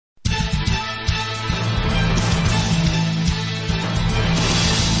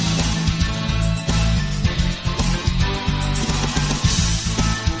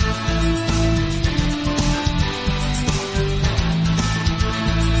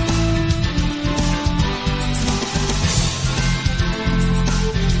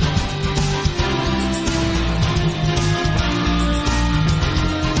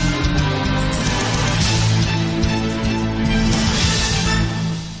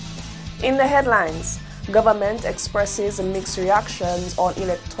In the headlines, government expresses mixed reactions on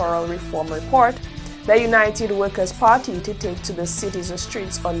electoral reform report. The United Workers' Party to take to the city's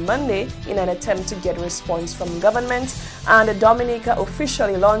streets on Monday in an attempt to get response from government, and Dominica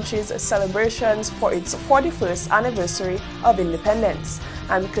officially launches celebrations for its 41st anniversary of independence.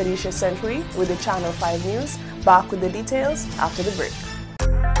 I'm Kadisha Sentry with the Channel 5 News. Back with the details after the break.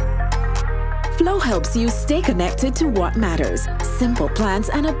 Flow helps you stay connected to what matters. Simple plans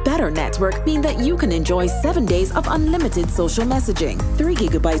and a better network mean that you can enjoy 7 days of unlimited social messaging, 3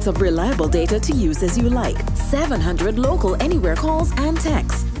 gigabytes of reliable data to use as you like, 700 local anywhere calls and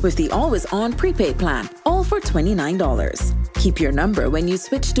texts, with the always-on prepaid plan, all for $29. Keep your number when you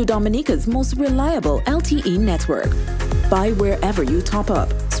switch to Dominica's most reliable LTE network. Buy wherever you top up.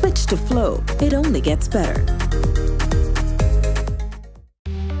 Switch to Flow. It only gets better.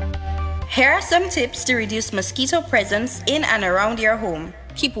 Here are some tips to reduce mosquito presence in and around your home.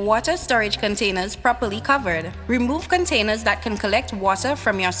 Keep water storage containers properly covered. Remove containers that can collect water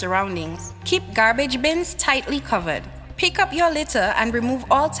from your surroundings. Keep garbage bins tightly covered. Pick up your litter and remove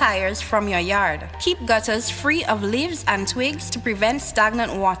all tires from your yard. Keep gutters free of leaves and twigs to prevent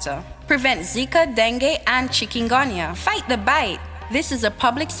stagnant water. Prevent Zika, dengue, and chikungunya. Fight the bite. This is a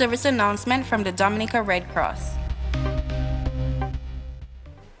public service announcement from the Dominica Red Cross.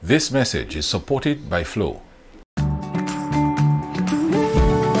 This message is supported by Flow.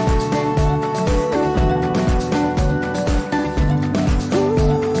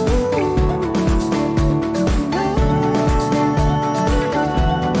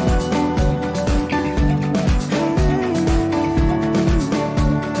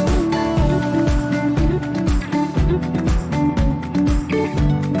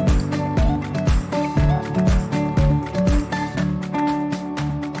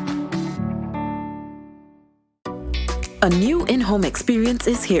 A new in-home experience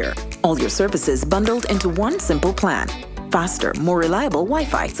is here. All your services bundled into one simple plan. Faster, more reliable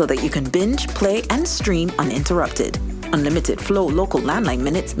Wi-Fi so that you can binge, play, and stream uninterrupted. Unlimited Flow local landline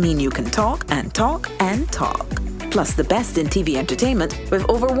minutes mean you can talk and talk and talk. Plus the best in TV entertainment with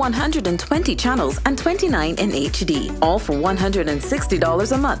over 120 channels and 29 in HD. All for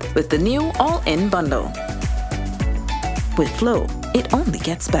 $160 a month with the new all-in bundle. With Flow, it only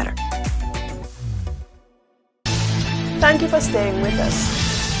gets better. Thank you for staying with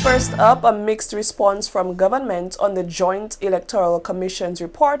us. First up, a mixed response from government on the Joint Electoral Commission's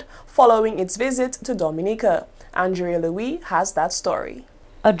report following its visit to Dominica. Andrea Louis has that story.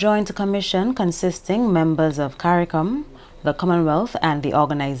 A joint commission consisting members of CARICOM, the Commonwealth, and the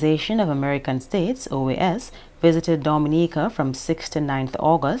Organization of American States, OAS, visited Dominica from 6 to 9th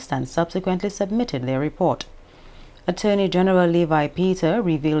August and subsequently submitted their report. Attorney General Levi Peter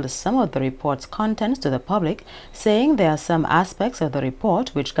revealed some of the report's contents to the public, saying there are some aspects of the report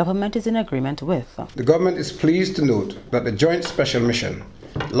which government is in agreement with. The government is pleased to note that the Joint Special Mission,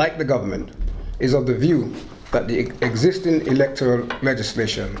 like the government, is of the view that the existing electoral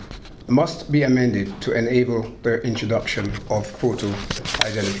legislation must be amended to enable the introduction of photo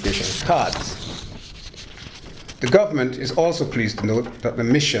identification cards. The government is also pleased to note that the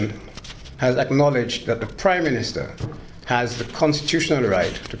mission has acknowledged that the Prime Minister has the constitutional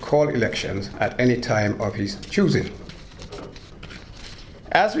right to call elections at any time of his choosing.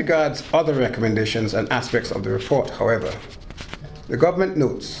 As regards other recommendations and aspects of the report, however, the government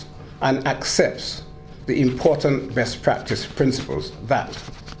notes and accepts the important best practice principles that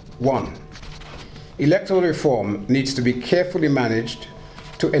 1. Electoral reform needs to be carefully managed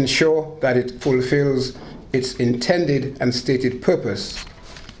to ensure that it fulfills its intended and stated purpose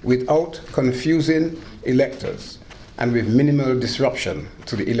without confusing electors and with minimal disruption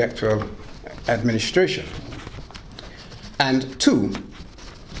to the electoral administration. And 2,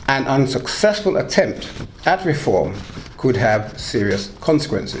 an unsuccessful attempt at reform could have serious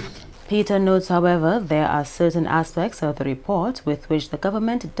consequences. Peter notes, however, there are certain aspects of the report with which the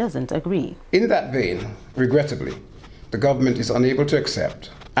government doesn't agree. In that vein, regrettably, the government is unable to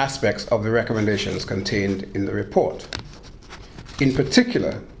accept aspects of the recommendations contained in the report. In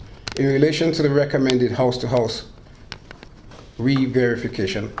particular, in relation to the recommended house-to-house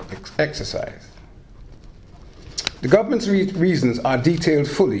re-verification exercise. The government's reasons are detailed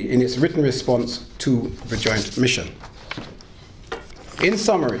fully in its written response to the joint mission. In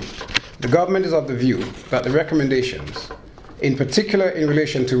summary, the government is of the view that the recommendations, in particular in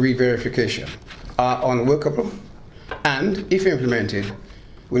relation to re-verification, are unworkable and, if implemented,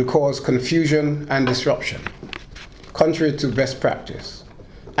 will cause confusion and disruption, contrary to best practice,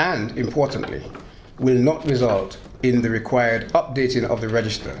 and, importantly, will not result in the required updating of the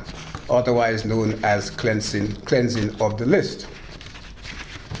register, otherwise known as cleansing of the list.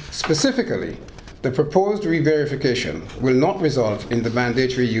 Specifically, the proposed re-verification will not result in the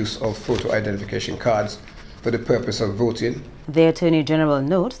mandatory use of photo identification cards for the purpose of voting. The Attorney General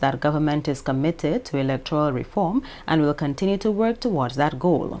notes that government is committed to electoral reform and will continue to work towards that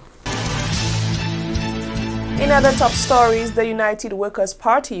goal. In other top stories, the United Workers'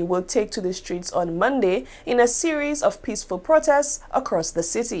 Party will take to the streets on Monday in a series of peaceful protests across the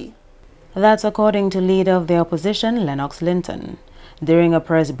city. That's according to leader of the opposition, Lennox Linton. During a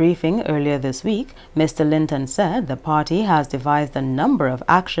press briefing earlier this week, Mr. Linton said the party has devised a number of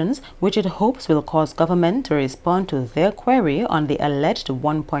actions which it hopes will cause government to respond to their query on the alleged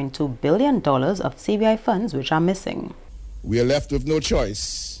 $1.2 billion of CBI funds which are missing. We are left with no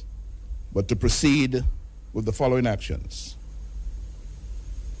choice but to proceed with the following actions.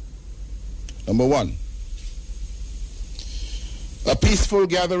 Number one, a peaceful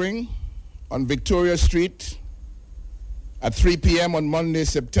gathering on Victoria Street at 3 p.m. on Monday,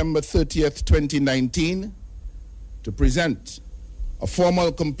 September 30th, 2019, to present a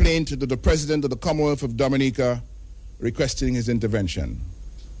formal complaint to the President of the Commonwealth of Dominica requesting his intervention.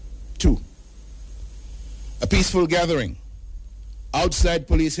 Two, a peaceful gathering outside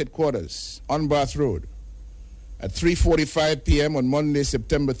police headquarters on Bath Road at 3:45 p.m. on Monday,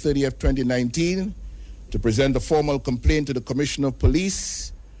 September 30th, 2019, to present a formal complaint to the Commissioner of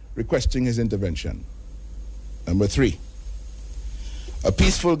Police requesting his intervention. Number three, a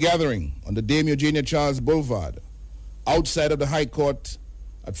peaceful gathering on the Dame Eugenia Charles Boulevard outside of the High Court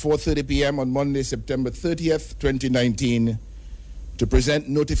at 4:30 p.m. on Monday, September 30th, 2019, to present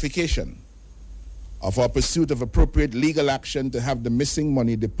notification of our pursuit of appropriate legal action to have the missing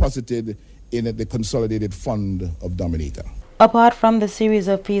money deposited in the Consolidated Fund of Dominica. Apart from the series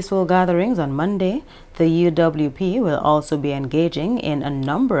of peaceful gatherings on Monday, the UWP will also be engaging in a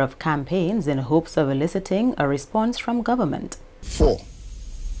number of campaigns in hopes of eliciting a response from government. Four,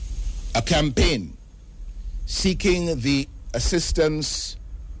 a campaign seeking the assistance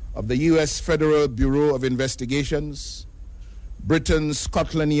of the U.S. Federal Bureau of Investigations, Britain's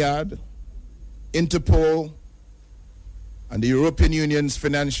Scotland Yard, Interpol, and the European Union's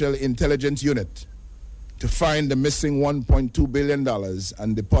Financial Intelligence Unit to find the missing $1.2 billion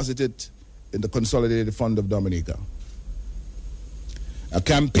and deposit it in the Consolidated Fund of Dominica. A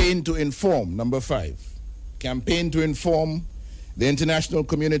campaign to inform, number five, campaign to inform the international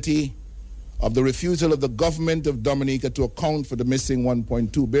community of the refusal of the government of Dominica to account for the missing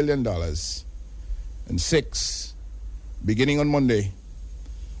 $1.2 billion. And six, beginning on Monday,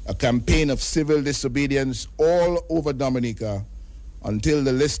 a campaign of civil disobedience all over Dominica until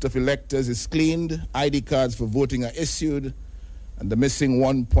the list of electors is cleaned, ID cards for voting are issued, and the missing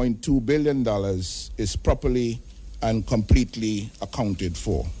 $1.2 billion is properly and completely accounted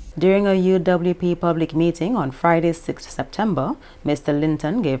for. During a UWP public meeting on Friday, 6th September, Mr.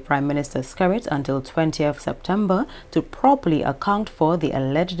 Linton gave Prime Minister Skerrit until 20th September to properly account for the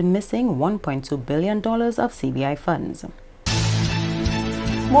alleged missing $1.2 billion of CBI funds.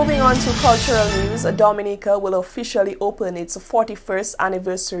 Moving on to cultural news, Dominica will officially open its 41st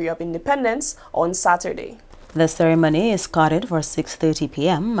anniversary of independence on Saturday. The ceremony is scheduled for 6:30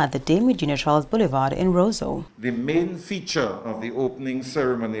 p.m. at the Dame Eugenia Charles Boulevard in Roseau. The main feature of the opening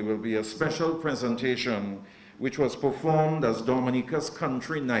ceremony will be a special presentation which was performed as Dominica's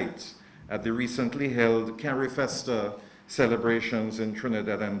Country Night at the recently held Carifesta celebrations in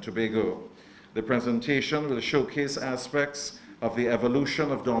Trinidad and Tobago. The presentation will showcase aspects of the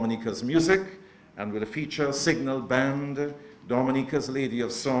evolution of Dominica's music and will feature Signal Band, Dominica's Lady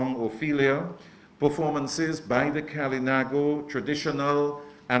of Song, Ophelia, performances by the Kalinago, traditional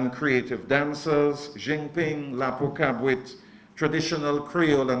and creative dancers, Jingping, Lapo Cabwit, traditional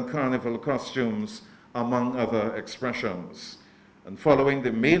Creole and Carnival costumes, among other expressions. And following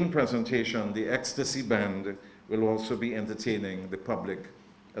the main presentation, the Ecstasy Band will also be entertaining the public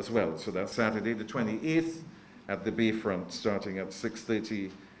as well. So that's Saturday the 28th at the Bayfront, starting at 6:30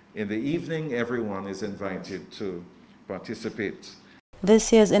 in the evening. Everyone is invited to participate.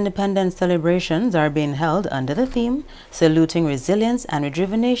 This year's independence celebrations are being held under the theme, Saluting Resilience and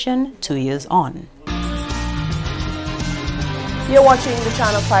Rejuvenation 2 years on. You're watching the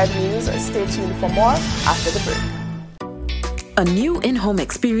Channel 5 News. Stay tuned for more after the break. A new in-home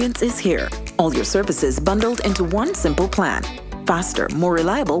experience is here. All your services bundled into one simple plan. Faster, more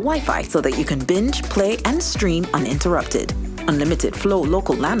reliable Wi-Fi so that you can binge, play, and stream uninterrupted. Unlimited Flow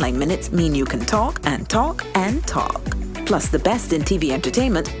local landline minutes mean you can talk and talk and talk. Plus the best in TV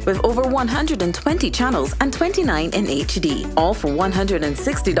entertainment with over 120 channels and 29 in HD, all for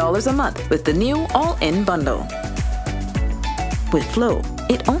 $160 a month with the new all-in bundle. With Flow,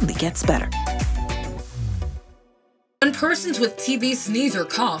 it only gets better. persons with TB sneeze or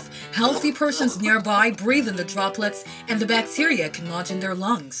cough, healthy persons nearby breathe in the droplets and the bacteria can lodge in their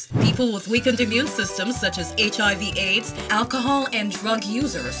lungs. People with weakened immune systems such as HIV/AIDS, alcohol and drug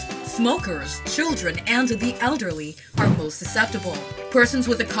users, smokers, children, and the elderly are most susceptible. Persons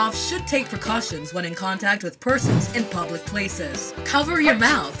with a cough should take precautions when in contact with persons in public places. Cover your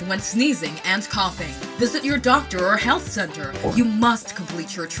mouth when sneezing and coughing. Visit your doctor or health center. You must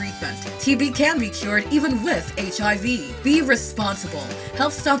complete your treatment. TB can be cured even with HIV. Be responsible.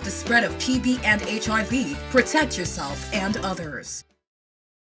 Help stop the spread of TB and HIV. Protect yourself and others.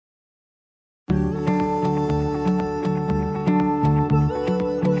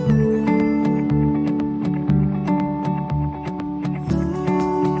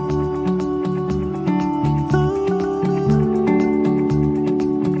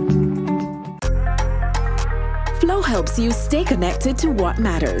 Flow helps you stay connected to what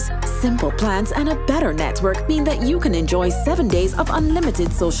matters. Simple plans and a better network mean that you can enjoy 7 days of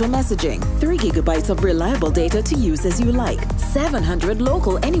unlimited social messaging, 3 gigabytes of reliable data to use as you like, 700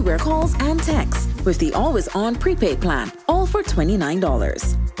 local anywhere calls and texts, with the always-on prepaid plan, all for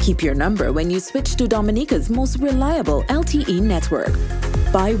 $29. Keep your number when you switch to Dominica's most reliable LTE network.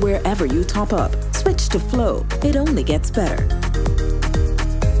 Buy wherever you top up. Switch to Flow. It only gets better.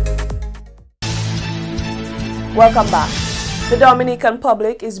 Welcome back. The Dominican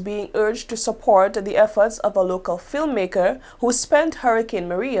public is being urged to support the efforts of a local filmmaker who spent Hurricane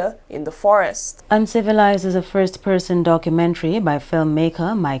Maria in the forest. Uncivilized is a first-person documentary by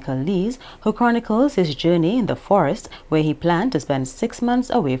filmmaker Michael Lees, who chronicles his journey in the forest where he planned to spend 6 months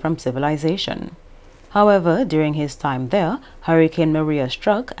away from civilization. However, during his time there, Hurricane Maria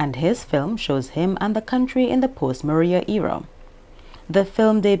struck, and his film shows him and the country in the post-Maria era. The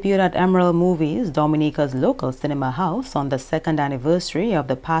film debuted at Emerald Movies, Dominica's local cinema house, on the 2nd anniversary of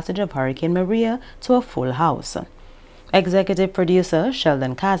the passage of Hurricane Maria to a full house. Executive producer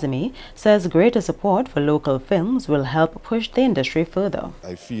Sheldon Kazemi says greater support for local films will help push the industry further.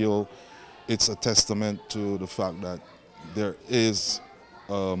 I feel it's a testament to the fact that there is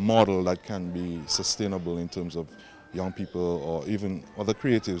a model that can be sustainable in terms of young people or even other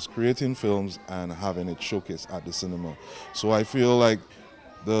creatives creating films and having it showcased at the cinema. So I feel like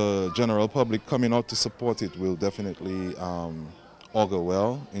the general public coming out to support it will definitely augur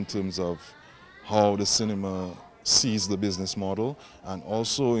well in terms of how the cinema sees the business model, and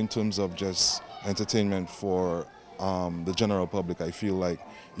also in terms of just entertainment for the general public. I feel like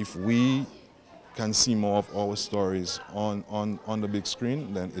if we can see more of our stories on the big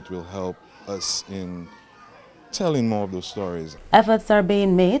screen, then it will help us in telling more of those stories. Efforts are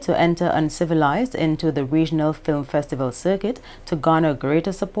being made to enter Uncivilized into the regional film festival circuit to garner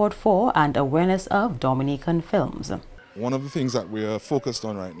greater support for and awareness of Dominican films. One of the things that we are focused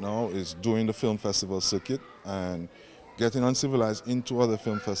on right now is doing the film festival circuit and getting Uncivilized into other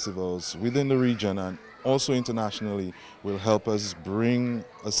film festivals within the region and also internationally will help us bring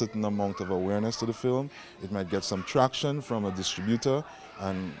a certain amount of awareness to the film. It might get some traction from a distributor,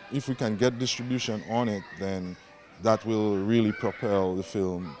 and if we can get distribution on it, then that will really propel the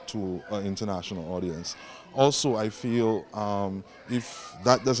film to an international audience. Also, I feel if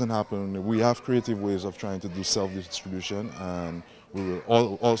that doesn't happen, we have creative ways of trying to do self-distribution, and we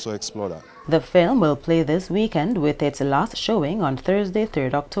will also explore that. The film will play this weekend with its last showing on Thursday,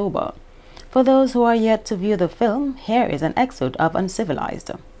 3rd October. For those who are yet to view the film, here is an excerpt of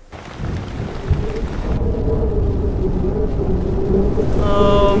Uncivilized.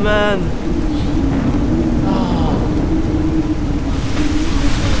 Oh man.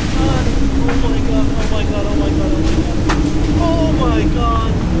 Oh my god, oh my god, oh my god, oh my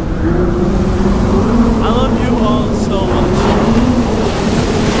god. I love you all so much.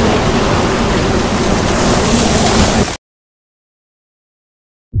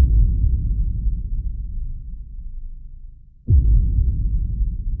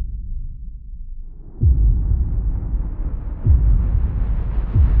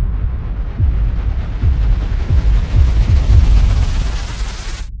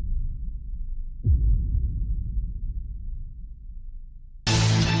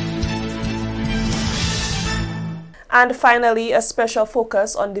 And finally, a special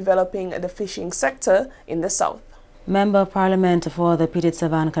focus on developing the fishing sector in the South. Member of Parliament for the Petit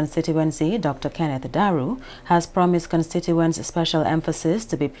Savan constituency, Dr. Kenneth Daru, has promised constituents special emphasis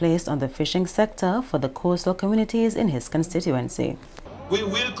to be placed on the fishing sector for the coastal communities in his constituency. We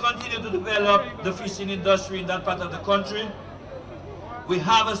will continue to develop the fishing industry in that part of the country. We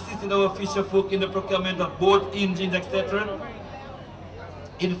have assisted our fisher folk in the procurement of boat engines, etc.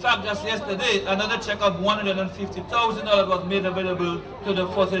 In fact, just yesterday, another check of $150,000 was made available to the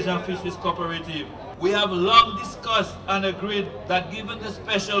Forces and Fisheries Cooperative. We have long discussed and agreed that given the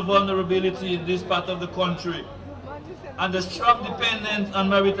special vulnerability in this part of the country and the strong dependence on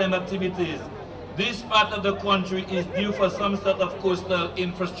maritime activities, this part of the country is due for some sort of coastal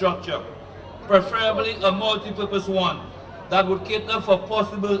infrastructure, preferably a multi-purpose one that would cater for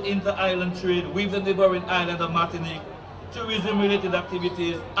possible inter-island trade with the neighboring island of Martinique, tourism-related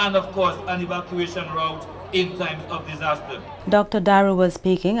activities, and of course an evacuation route in times of disaster. Dr. Daru was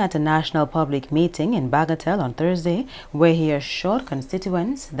speaking at a national public meeting in Bagatelle on Thursday, where he assured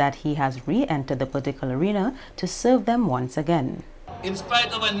constituents that he has re-entered the political arena to serve them once again. In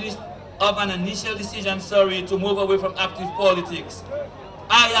spite of an initial decision, to move away from active politics,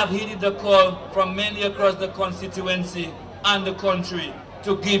 I have heeded the call from many across the constituency and the country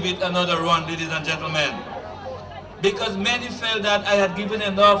to give it another run, ladies and gentlemen. Because many felt that I had given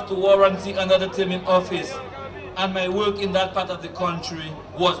enough to warranty another term in office, and my work in that part of the country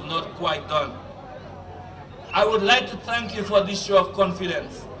was not quite done. I would like to thank you for this show of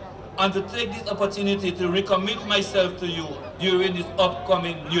confidence and to take this opportunity to recommit myself to you during this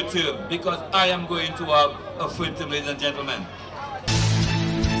upcoming new term, because I am going to have a full term, ladies and gentlemen.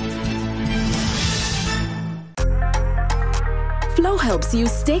 Flow helps you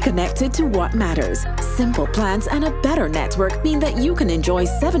stay connected to what matters. Simple plans and a better network mean that you can enjoy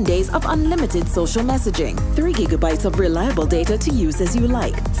 7 days of unlimited social messaging, 3 gigabytes of reliable data to use as you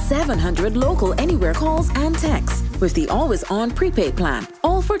like, 700 local anywhere calls and texts with the always-on prepaid plan,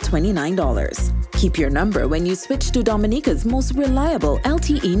 all for $29. Keep your number when you switch to Dominica's most reliable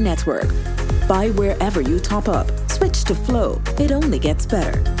LTE network. Buy wherever you top up. Switch to Flow. It only gets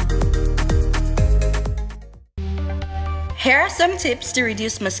better. Here are some tips to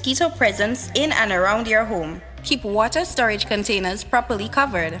reduce mosquito presence in and around your home. Keep water storage containers properly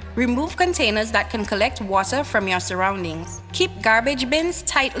covered. Remove containers that can collect water from your surroundings. Keep garbage bins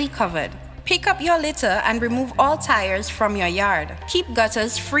tightly covered. Pick up your litter and remove all tires from your yard. Keep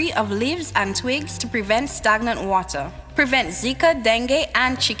gutters free of leaves and twigs to prevent stagnant water. Prevent Zika, dengue,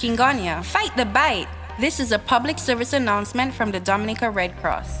 and chikungunya. Fight the bite. This is a public service announcement from the Dominica Red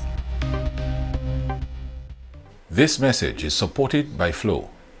Cross. This message is supported by Flow.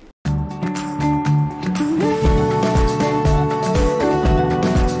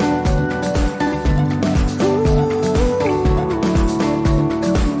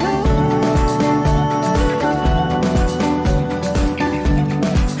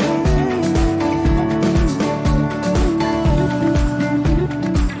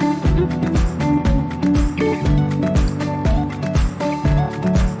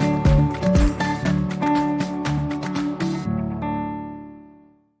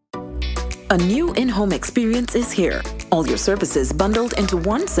 A new in-home experience is here. All your services bundled into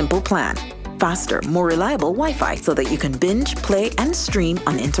one simple plan. Faster, more reliable Wi-Fi so that you can binge, play, and stream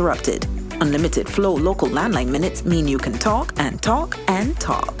uninterrupted. Unlimited Flow local landline minutes mean you can talk and talk and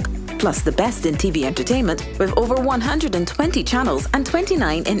talk. Plus the best in TV entertainment with over 120 channels and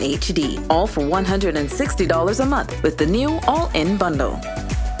 29 in HD. All for $160 a month with the new all-in bundle.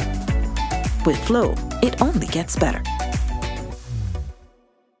 With Flow, it only gets better.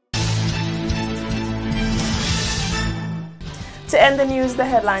 To end the news, the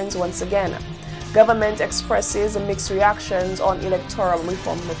headlines once again. Government expresses mixed reactions on electoral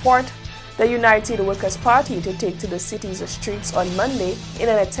reform report. The United Workers' Party to take to the city's streets on Monday in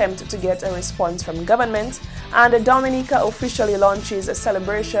an attempt to get a response from government. And Dominica officially launches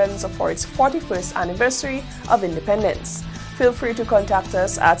celebrations for its 41st anniversary of independence. Feel free to contact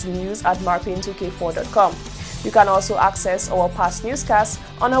us at news@marpin2k4.com. You can also access our past newscasts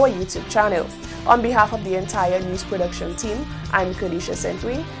on our YouTube channel. On behalf of the entire news production team, I'm Kadisha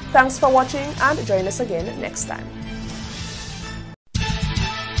Sentwi. Thanks for watching and join us again next time.